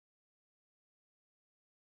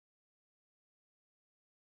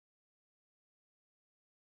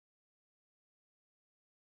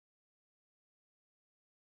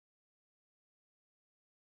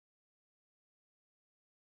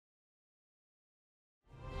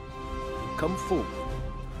come forward.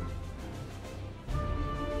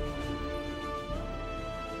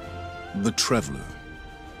 The Traveler.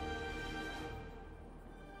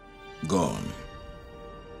 Gone.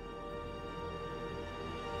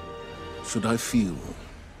 Should I feel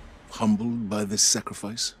humbled by this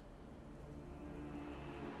sacrifice?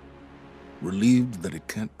 Relieved that it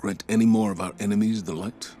can't grant any more of our enemies the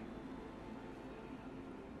light?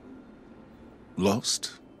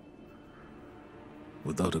 Lost?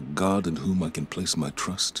 Without a God in whom I can place my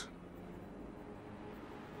trust?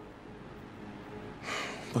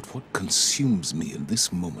 But what consumes me in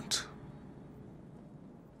this moment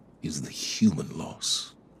is the human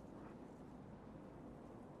loss.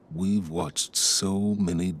 We've watched so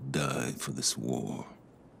many die for this war.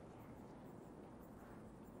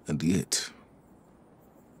 And yet,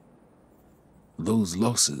 those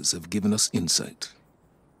losses have given us insight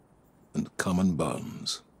and common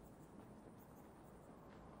bonds.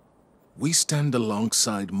 We stand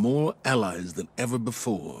alongside more allies than ever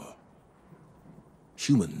before.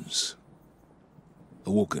 Humans,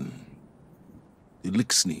 Awoken,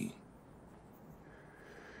 Elixni,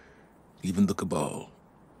 even the Cabal.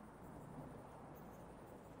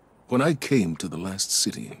 When I came to the last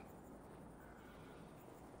city,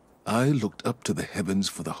 I looked up to the heavens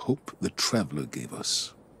for the hope the Traveler gave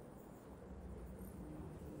us.